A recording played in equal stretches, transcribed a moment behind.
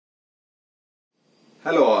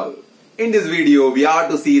Hello all. In this video, we are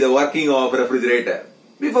to see the working of refrigerator.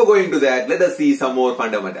 Before going to that, let us see some more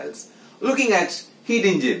fundamentals. Looking at heat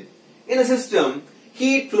engine. In a system,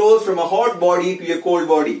 heat flows from a hot body to a cold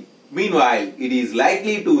body. Meanwhile, it is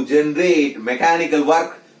likely to generate mechanical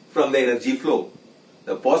work from the energy flow.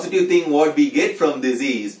 The positive thing what we get from this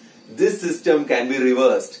is, this system can be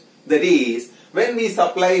reversed. That is, when we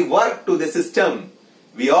supply work to the system,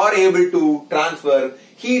 we are able to transfer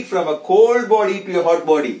heat from a cold body to a hot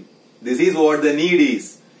body. This is what the need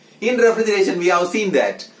is. In refrigeration, we have seen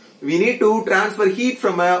that we need to transfer heat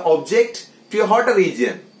from an object to a hotter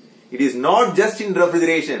region. It is not just in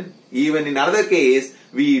refrigeration. Even in another case,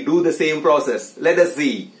 we do the same process. Let us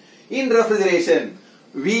see. In refrigeration,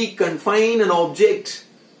 we confine an object,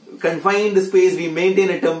 confine the space, we maintain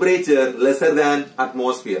a temperature lesser than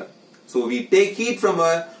atmosphere. So we take heat from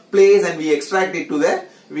a place and we extract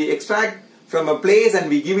from a place and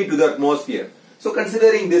we give it to the atmosphere. So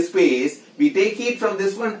considering this space, we take heat from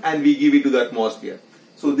this one and we give it to the atmosphere.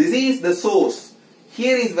 So this is the source.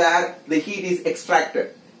 Here is where the heat is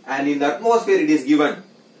extracted, and in the atmosphere it is given.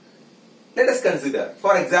 Let us consider,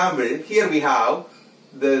 for example, here we have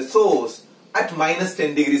the source at minus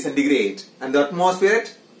 10 degrees centigrade and the atmosphere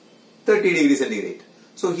at 30 degrees centigrade.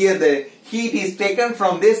 So here the heat is taken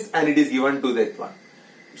from this and it is given to that one.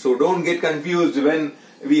 So don't get confused when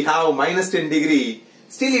we have minus 10 degree,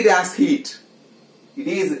 still it has heat. It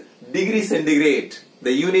is degree centigrade.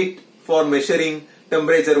 The unit for measuring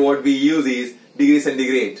temperature what we use is degree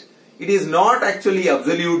centigrade. It is not actually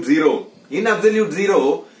absolute zero. In absolute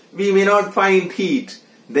zero, we may not find heat.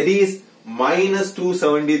 That is minus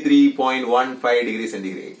 273.15 degrees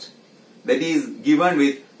centigrade. That is given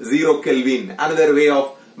with 0 Kelvin, another way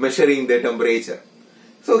of measuring the temperature.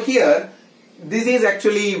 So here, this is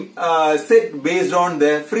actually set based on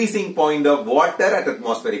the freezing point of water at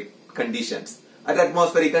atmospheric conditions. At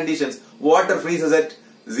atmospheric conditions, water freezes at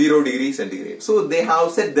 0 degrees centigrade. So they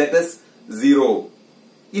have set that as 0.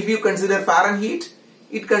 If you consider Fahrenheit,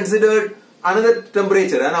 it considered another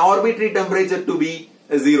temperature, an arbitrary temperature to be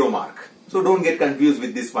a 0 mark. So don't get confused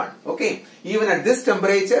with this one. Okay. Even at this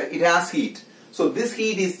temperature, it has heat. So this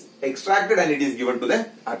heat is extracted and it is given to the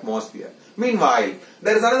atmosphere. Meanwhile,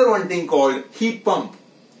 there is another one thing called heat pump.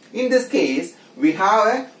 In this case, we have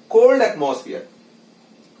a cold atmosphere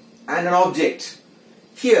and an object.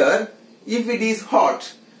 Here, if it is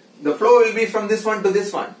hot, the flow will be from this one to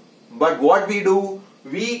this one. But what we do,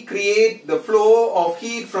 we create the flow of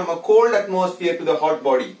heat from a cold atmosphere to the hot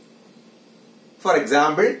body. For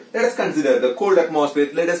example, let us consider the cold atmosphere,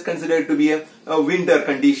 let us consider it to be a winter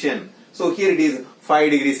condition. So here it is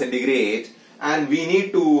 5 degrees centigrade and we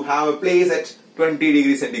need to have a place at 20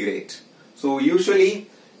 degrees centigrade. So usually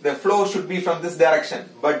the flow should be from this direction,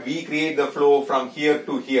 but we create the flow from here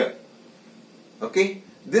to here. Okay,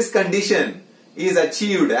 this condition is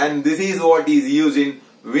achieved and this is what is used in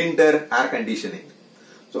winter air conditioning.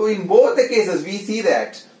 So in both the cases we see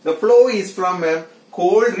that the flow is from a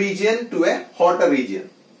cold region to a hotter region.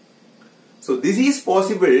 So this is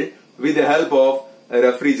possible with the help of a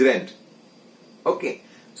refrigerant. Okay,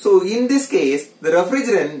 so in this case the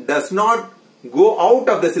refrigerant does not go out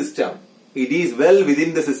of the system. It is well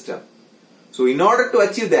within the system. So in order to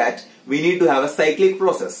achieve that, we need to have a cyclic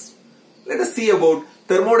process. Let us see about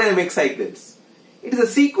thermodynamic cycles. It is a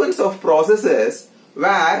sequence of processes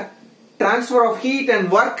where transfer of heat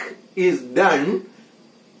and work is done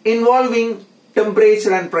involving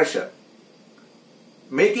temperature and pressure,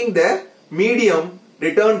 making the medium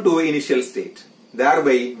return to initial state.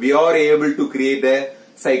 Thereby, we are able to create a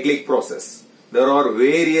cyclic process. There are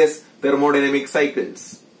various thermodynamic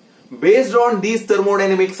cycles. Based on these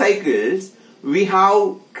thermodynamic cycles, we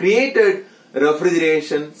have created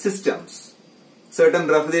refrigeration systems. Certain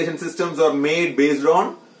refrigeration systems are made based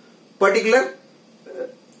on particular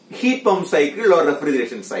heat pump cycle or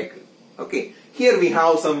refrigeration cycle. Okay, here we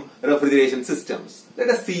have some refrigeration systems. Let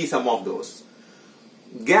us see some of those.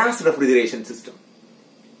 Gas refrigeration system.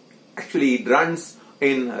 Actually, it runs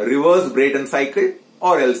in reverse Brayton cycle,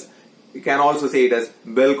 or else you can also say it as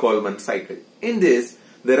Bell-Coleman cycle. In this,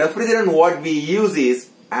 the refrigerant what we use is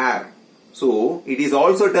air. So it is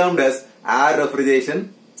also termed as air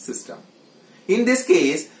refrigeration system. In this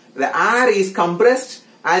case, the air is compressed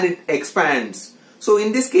and it expands. So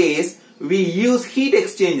in this case, we use heat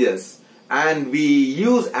exchangers and we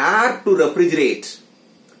use air to refrigerate.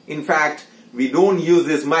 In fact, we don't use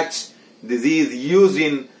this much. This is used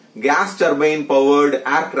in gas turbine powered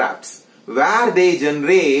aircrafts where they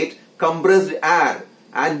generate compressed air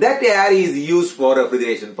and that air is used for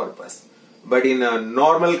refrigeration purpose. But in a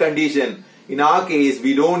normal condition, in our case,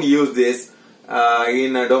 we don't use this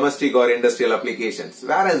in domestic or industrial applications,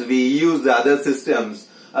 whereas we use the other systems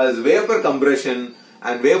as vapor compression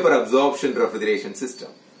and vapor absorption refrigeration system.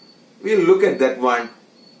 We will look at that one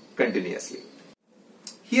continuously.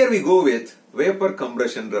 Here we go with vapor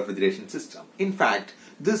compression refrigeration system. In fact,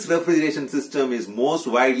 this refrigeration system is most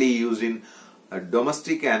widely used in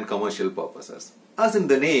domestic and commercial purposes. As in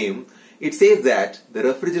the name, it says that the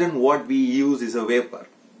refrigerant what we use is a vapor.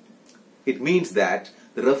 It means that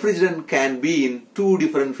the refrigerant can be in two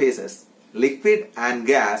different phases, liquid and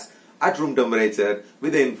gas at room temperature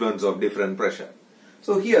with the influence of different pressure.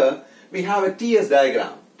 So here we have a TS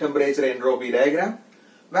diagram, temperature entropy diagram,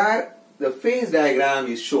 where the phase diagram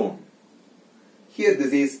is shown. Here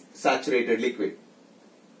this is saturated liquid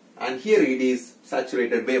and here it is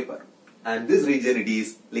saturated vapor, and this region it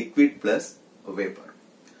is liquid plus vapor.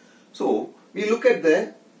 So we look at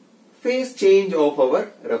the phase change of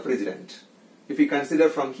our refrigerant. If we consider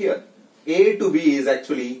from here, A to B is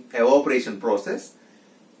actually evaporation process.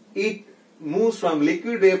 It moves from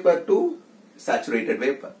liquid vapor to saturated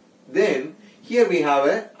vapor. Then here we have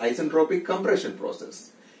a isentropic compression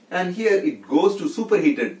process, and here it goes to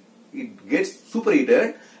superheated. It gets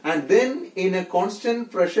superheated, and then in a constant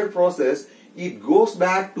pressure process it goes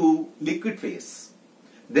back to liquid phase.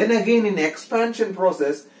 Then again in expansion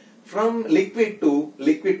process from liquid to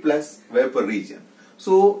liquid plus vapor region.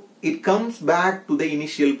 So it comes back to the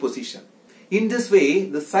initial position. In this way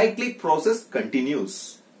the cyclic process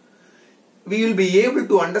continues. We will be able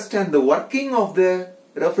to understand the working of the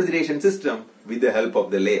refrigeration system with the help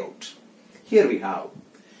of the layout. Here we have,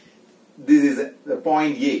 this is the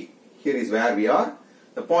point A. Here is where we are,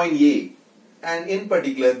 the point A, and in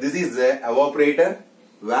particular this is the evaporator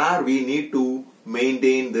where we need to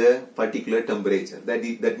maintain the particular temperature.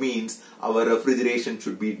 That means our refrigeration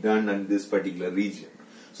should be done in this particular region.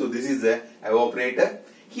 So this is the evaporator.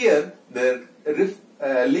 Here the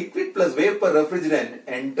liquid plus vapor refrigerant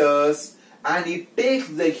enters and it takes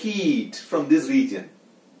the heat from this region.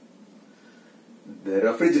 The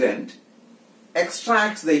refrigerant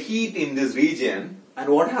extracts the heat in this region, and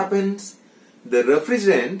what happens? The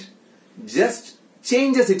refrigerant just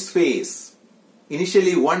changes its phase.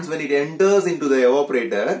 Initially, once when it enters into the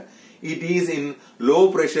evaporator, it is in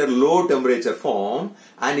low pressure, low temperature form,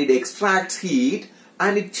 and it extracts heat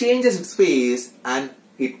and it changes its phase and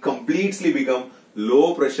it completely becomes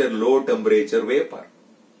low pressure, low temperature vapor.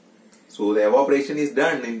 So the evaporation is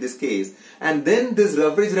done in this case, and then this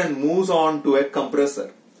refrigerant moves on to a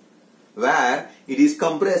compressor where it is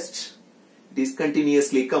compressed. It is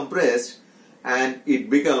continuously compressed and it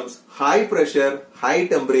becomes high pressure, high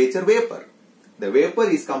temperature vapor. The vapor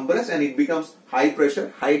is compressed and it becomes high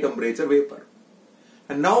pressure, high temperature vapor.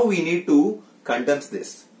 And now we need to condense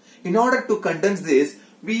this. In order to condense this,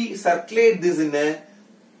 we circulate this in a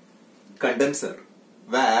condenser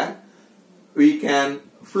where we can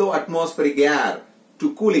flow atmospheric air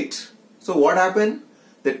to cool it. So what happens?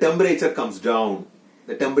 The temperature comes down.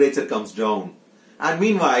 The temperature comes down. And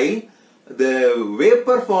meanwhile, the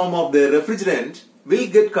vapor form of the refrigerant will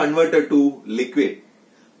get converted to liquid.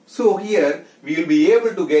 So here we will be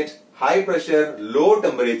able to get high pressure, low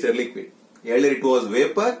temperature liquid. Earlier it was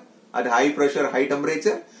vapor at high pressure, high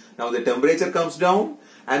temperature. Now the temperature comes down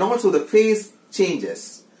and also the phase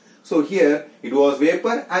changes. So here it was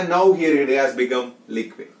vapor and now here it has become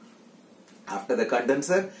liquid. After the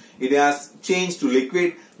condenser, it has changed to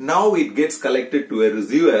liquid. Now it gets collected to a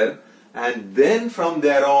receiver, and then from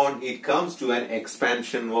there on it comes to an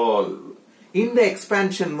expansion valve. In the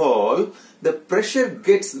expansion valve, the pressure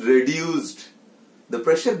gets reduced. The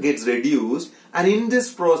pressure gets reduced, and in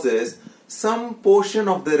this process, some portion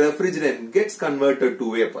of the refrigerant gets converted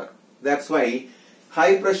to vapor. That's why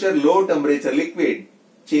high pressure, low temperature liquid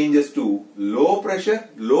changes to low pressure,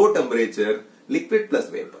 low temperature liquid plus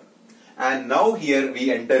vapor. And now here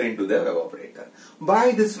we enter into the evaporator.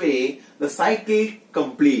 By this way, the cycle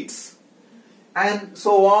completes. And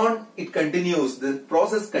so on, it continues. The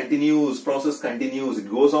process continues,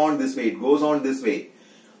 it goes on this way, it goes on this way.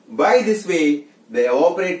 By this way, the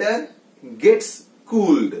evaporator gets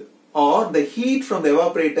cooled, or the heat from the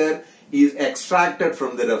evaporator is extracted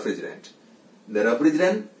from the refrigerant. The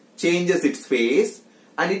refrigerant changes its phase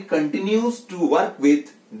and it continues to work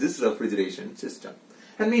with this refrigeration system.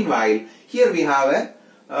 And meanwhile, here we have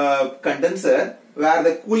a condenser where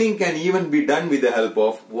the cooling can even be done with the help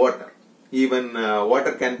of water. Even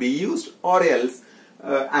water can be used, or else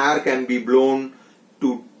air can be blown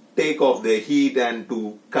to take off the heat and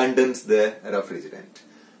to condense the refrigerant.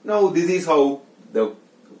 Now this is how the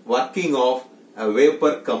working of a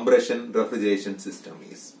vapor compression refrigeration system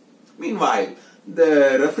is. Meanwhile,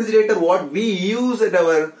 the refrigerator what we use at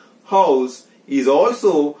our house is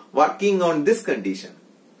also working on this condition.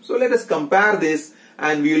 So let us compare this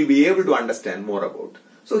and we will be able to understand more about.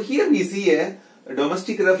 So here we see a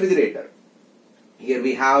domestic refrigerator. Here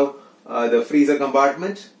we have the freezer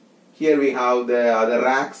compartment. Here we have the other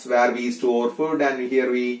racks where we store food, and here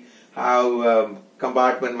we have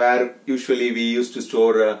compartment where usually we used to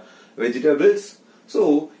store vegetables.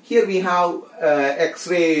 So here we have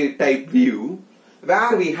X-ray type view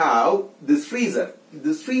where we have this freezer.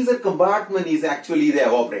 This freezer compartment is actually the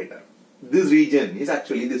evaporator. This region is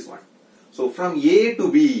actually this one. So from A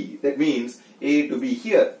to B, that means A to B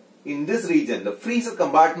here. In this region, the freezer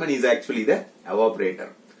compartment is actually the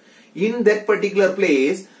evaporator. In that particular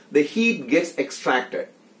place, the heat gets extracted.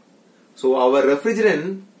 So our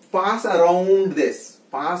refrigerant pass around this,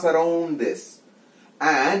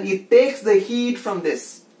 and it takes the heat from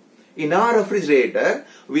this. In our refrigerator,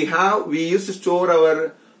 we used to store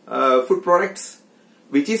our food products,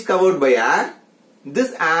 which is covered by air.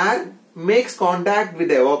 This air makes contact with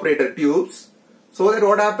the evaporator tubes, so that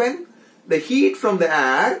what happens? The heat from the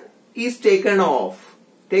air is taken off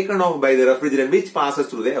by the refrigerant, which passes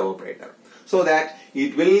through the evaporator, so that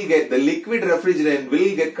it will get, the liquid refrigerant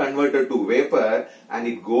will get converted to vapor and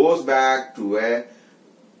it goes back to a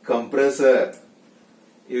compressor.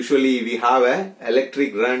 Usually we have a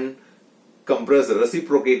electric run compressor,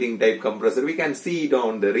 reciprocating type compressor. We can see it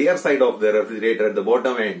on the rear side of the refrigerator at the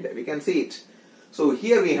bottom end. We can see it. So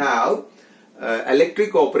here we have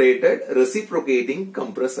electric operated reciprocating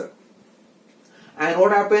compressor. And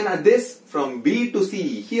what happened at this from B to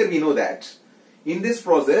C? Here we know that in this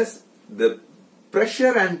process the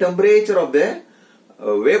pressure and temperature of the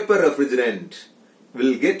vapor refrigerant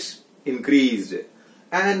will get increased,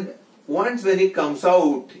 and once when it comes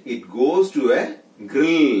out, it goes to a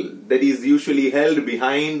grill that is usually held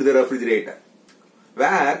behind the refrigerator,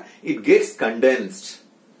 where it gets condensed.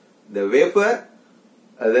 The vapor,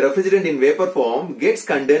 the refrigerant in vapor form gets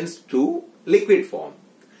condensed to liquid form.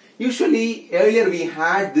 Usually earlier we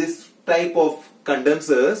had this type of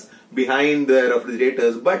condensers behind the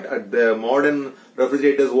refrigerators, but at the modern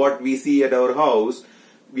refrigerators what we see at our house,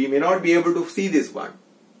 we may not be able to see this one.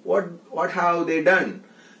 What have they done?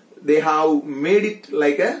 They have made it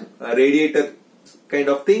like a radiator kind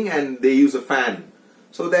of thing, and they use a fan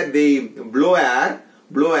so that they blow air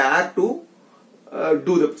to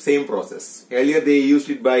do the same process. Earlier they used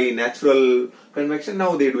it by natural convection,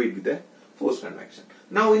 now they do it with the forced convection.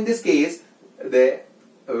 Now in this case, the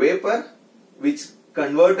vapor which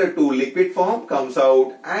converted to liquid form comes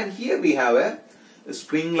out, and here we have a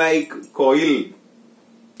spring-like coil,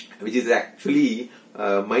 which is actually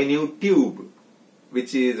a minute tube,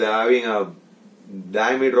 which is having a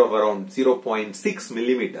diameter of around 0.6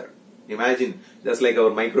 millimeter. Imagine, just like our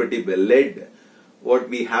microtip lead, what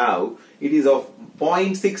we have, it is of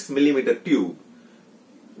 0.6 millimeter tube.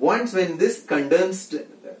 Once when this condensed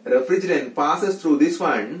refrigerant passes through this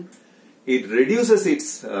one, it reduces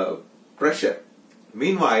its pressure.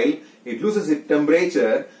 Meanwhile, it loses its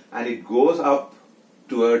temperature and it goes up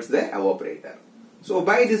towards the evaporator. So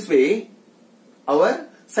by this way, our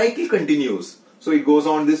cycle continues. So it goes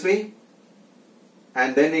on this way,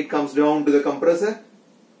 and then it comes down to the compressor.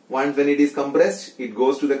 Once when it is compressed, it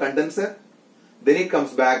goes to the condenser. Then it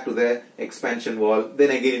comes back to the expansion valve. Then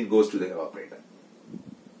again it goes to the evaporator.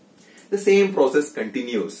 The same process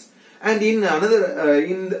continues. And in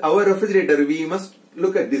our refrigerator, we must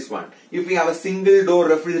look at this one. If we have a single door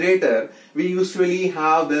refrigerator, we usually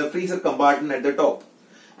have the freezer compartment at the top,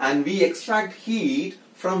 and we extract heat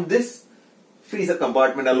from this freezer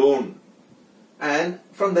compartment alone. And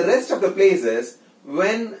from the rest of the places,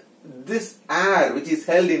 when this air which is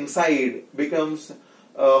held inside becomes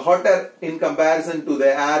hotter in comparison to the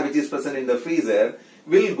air which is present in the freezer,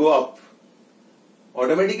 will go up.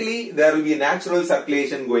 Automatically there will be a natural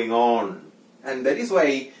circulation going on, and that is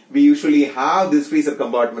why we usually have this freezer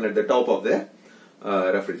compartment at the top of the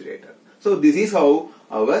refrigerator. So this is how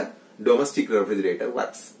our domestic refrigerator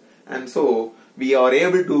works, and so we are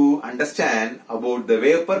able to understand about the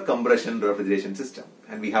vapor compression refrigeration system.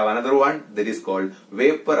 And we have another one that is called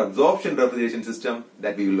vapor absorption refrigeration system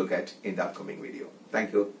that we will look at in the upcoming video.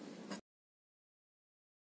 Thank you.